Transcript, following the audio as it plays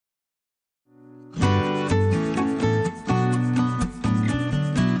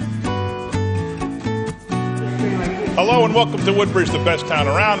Hello and welcome to Woodbridge, the best town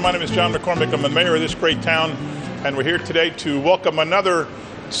around. My name is John McCormick. I'm the mayor of this great town, and we're here today to welcome another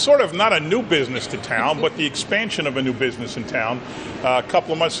sort of not a new business to town, but the expansion of a new business in town. A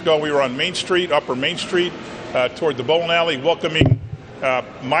couple of months ago, we were on Main Street, Upper Main Street, toward the bowling alley, welcoming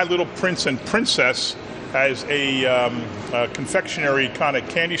My Little Prince and Princess as a confectionery kind of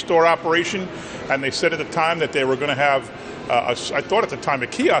candy store operation. And they said at the time that they were going to have I thought at the time a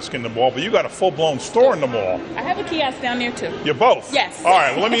kiosk in the mall, but you got a full-blown store in the mall. I have a kiosk down there too. You both? Yes. All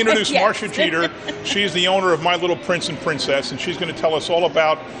right, well, let me introduce Yes. Marcia Jeter. She's the owner of My Little Prince and Princess, and she's going to tell us all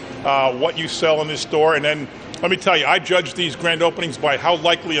about what you sell in this store. And then let me tell you, I judge these grand openings by how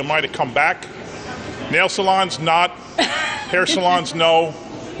likely am I to come back. Nail salons, not. Hair salons, no.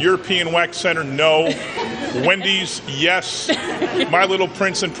 European Wax Center, no. Wendy's, yes. My Little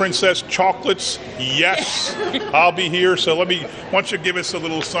Prince and Princess chocolates, yes. I'll be here. So why don't you give us a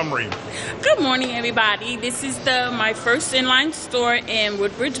little summary? Good morning, everybody. This is my first inline store in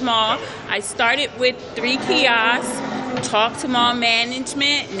Woodbridge Mall. I started with 3 kiosks, talked to mall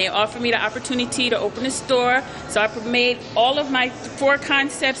management, and they offered me the opportunity to open a store. So I made all of my 4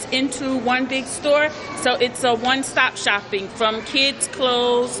 concepts into one big store. So it's a one-stop shopping from kids'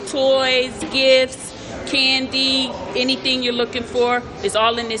 clothes, toys, gifts, candy, anything you're looking for is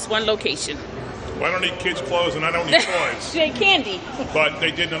all in this one location. Well, I don't need kids' clothes and I don't need toys. Candy. But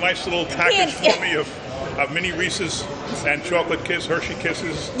they did a nice little package for me of mini Reese's and chocolate kiss, Hershey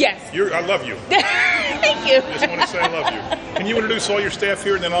Kisses. Yes. I love you. Thank you. Just want to say I love you. Can you introduce all your staff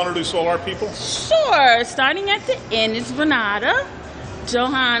here and then I'll introduce all our people? Sure. Starting at the end is Renata,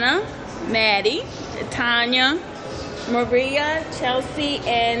 Johanna, Maddie, Tanya, Maria, Chelsea,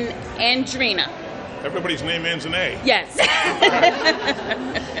 and Andrina. Everybody's name ends in A. Yes.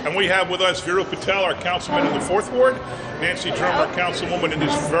 And we have with us Viru Patel, our councilman in the 4th Ward, Nancy Drummer, councilwoman in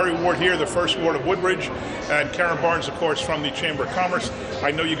this very ward here, the 1st Ward of Woodbridge, and Karen Barnes, of course, from the Chamber of Commerce.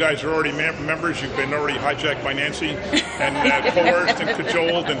 I know you guys are already members. You've been already hijacked by Nancy and coerced and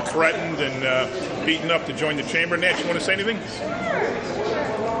cajoled and threatened and beaten up to join the Chamber. Nancy, you want to say anything?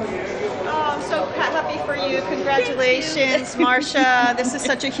 I'm so happy for you. Congratulations, Marcia. This is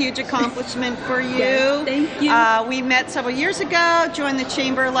such a huge accomplishment for you. Yes, thank you. We met several years ago, joined the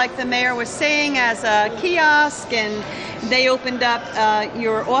Chamber, like the mayor was saying, as a kiosk, and they opened up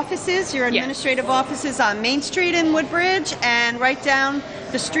your offices, your administrative offices on Main Street in Woodbridge, and right down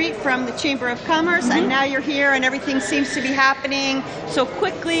the street from the Chamber of Commerce, and now you're here and everything seems to be happening so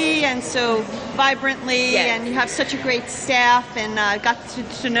quickly and so vibrantly, and you have such a great staff, and got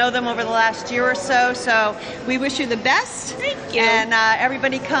to know them over the last year or so, so we wish you the best. Thank you. And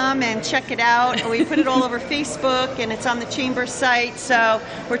everybody come and check it out. We put it all over Facebook and it's on the Chamber site, so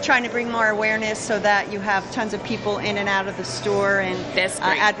we're trying to bring more awareness so that you have tons of people in and out of the store, and that's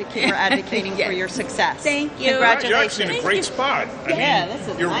great. advocating for your success. Thank you. Congratulations. You're actually in a great spot. I mean, this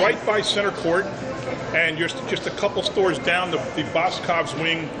is you're nice. right by Center Court, and you're just a couple stores down the Boscov's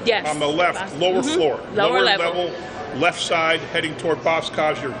wing on the left, lower floor. Lower level. Left side, heading toward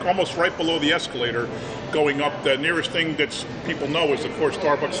Boscov's. You're almost right below the escalator going up. The nearest thing that people know is, of course,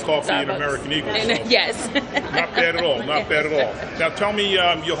 Starbucks coffee and American Eagle. So yes. not bad at all, not bad at all. Now tell me,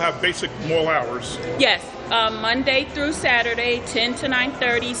 you'll have basic mall hours. Yes. Monday through Saturday, 10 to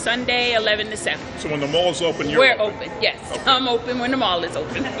 9:30, Sunday, 11 to 7. So when the mall is open, We're open, yes. Okay. I'm open when the mall is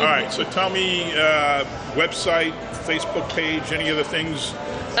open. All right, so tell me, website, Facebook page, any other things?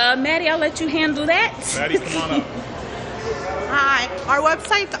 Maddie, I'll let you handle that. Maddie, come on up. Hi, our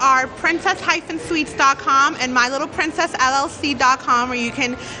websites are princess-sweets.com and mylittleprincessllc.com, where you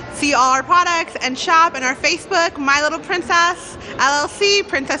can see all our products and shop, and our Facebook, My Little Princess LLC,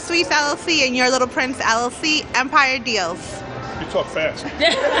 Princess Sweets LLC, and Your Little Prince LLC, Empire Deals. You talk fast.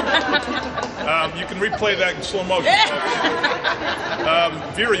 You can replay that in slow motion.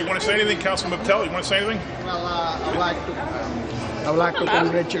 Vera, you want to say anything? Councilman Patel, you want to say anything? Well, I would like to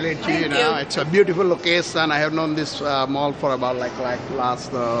congratulate you. You know, it's a beautiful location. I have known this mall for about like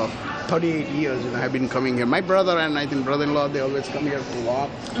last 38 years. You know, I've been coming here. My brother and I think brother-in-law, they always come here to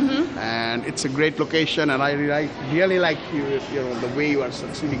walk, and it's a great location. And I really like you know, the way you are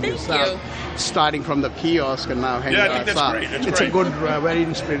succeeding yourself, starting from the kiosk and now hanging out. I think that's great. It's a good, very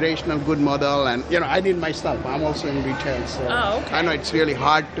inspirational, good model. And you know, I did myself. I'm also in retail, so I know it's really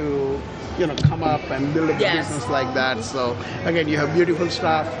hard to, you know, come up and build a business like that. So again, you have beautiful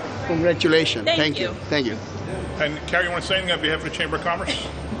staff. Congratulations. Thank you. Thank you. And Carrie, you want to say anything on behalf of the Chamber of Commerce?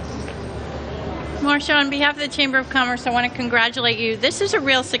 Marsha, on behalf of the Chamber of Commerce, I want to congratulate you. This is a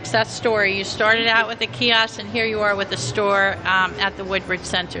real success story. You started out with a kiosk, and here you are with a store at the Woodbridge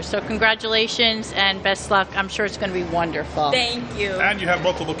Center. So congratulations and best luck. I'm sure it's going to be wonderful. Thank you. And you have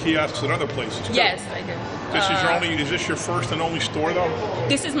multiple kiosks at other places, too. Yes, I do. Is this your first and only store, though?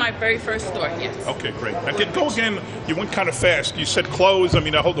 This is my very first store, yes. Okay, great. Go again. You went kind of fast. You said clothes. I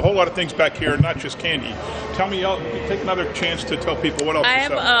mean, a whole lot of things back here, not just candy. Tell me, take another chance to tell people what else I you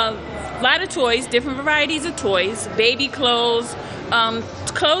have sell. a lot of toys, different varieties of toys, baby clothes,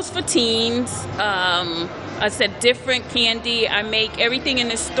 clothes for teens. I said different candy. I make everything in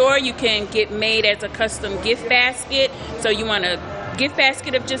the store. You can get made as a custom gift basket. So you want a gift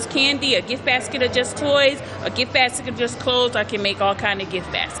basket of just candy, a gift basket of just toys, a gift basket of just clothes. I can make all kind of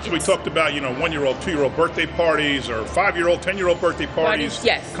gift baskets. So we talked about, 1-year-old, 2-year-old birthday parties, or 5-year-old, 10-year-old birthday parties.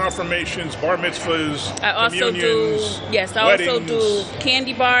 Yes. Confirmations, bar mitzvahs, I also communions, also weddings. do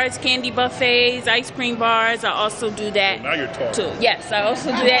candy bars, candy buffets, ice cream bars. I also do that. Now you're talking. Too. Yes, I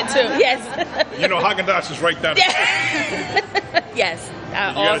also do that too. Yes. Haagen-Dazs is right down the street. Yes, I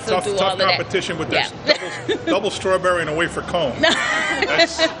You got also a do tough all of that. competition with Yeah. this double strawberry and a wafer cone.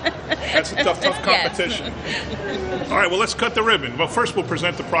 That's a tough competition. All right, well, let's cut the ribbon. But first, we'll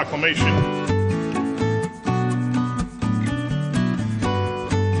present the proclamation.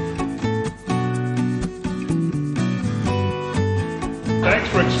 Thanks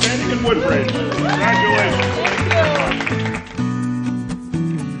for expanding in Woodbridge. Congratulations.